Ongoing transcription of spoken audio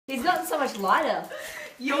He's gotten so much lighter.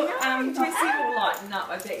 Your Tessie will lighten up,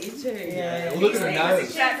 I bet you too. Yeah. Well, look at her nose.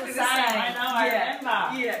 Exactly the same. I know, I remember.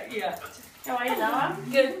 Yeah. How are you, Noah?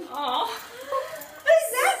 Good. Oh. Who's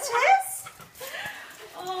that, Tess?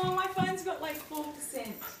 Oh, my phone's got like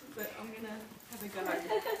 4%, but I'm gonna have a go.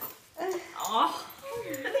 Oh.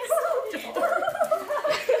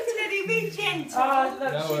 Teddy, be gentle. Oh,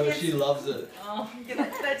 look, No worries, she loves it. Oh,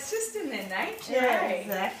 that's just in their nature. Yeah, eh?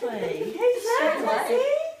 exactly. Who's that, Tessie?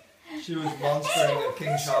 She was monstering at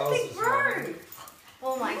King Charles this morning.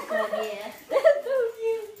 Oh my god, yeah.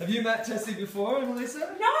 Have you met Tessie before, Melissa?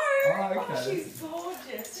 No. Oh, okay. She's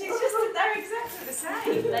gorgeous. She's just, they're exactly the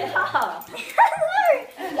same. They are.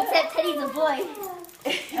 Except Teddy's a boy.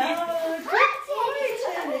 Oh, good boy,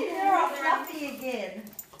 Teddy. You're all fluffy again.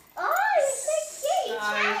 Oh, you're so cute.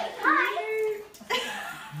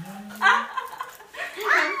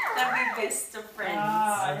 They'll be best of friends.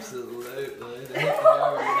 Absolutely.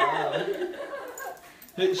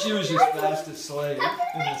 She was just fast asleep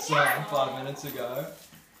in the sun 5 minutes ago.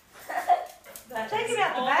 Take him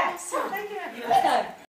out the back. So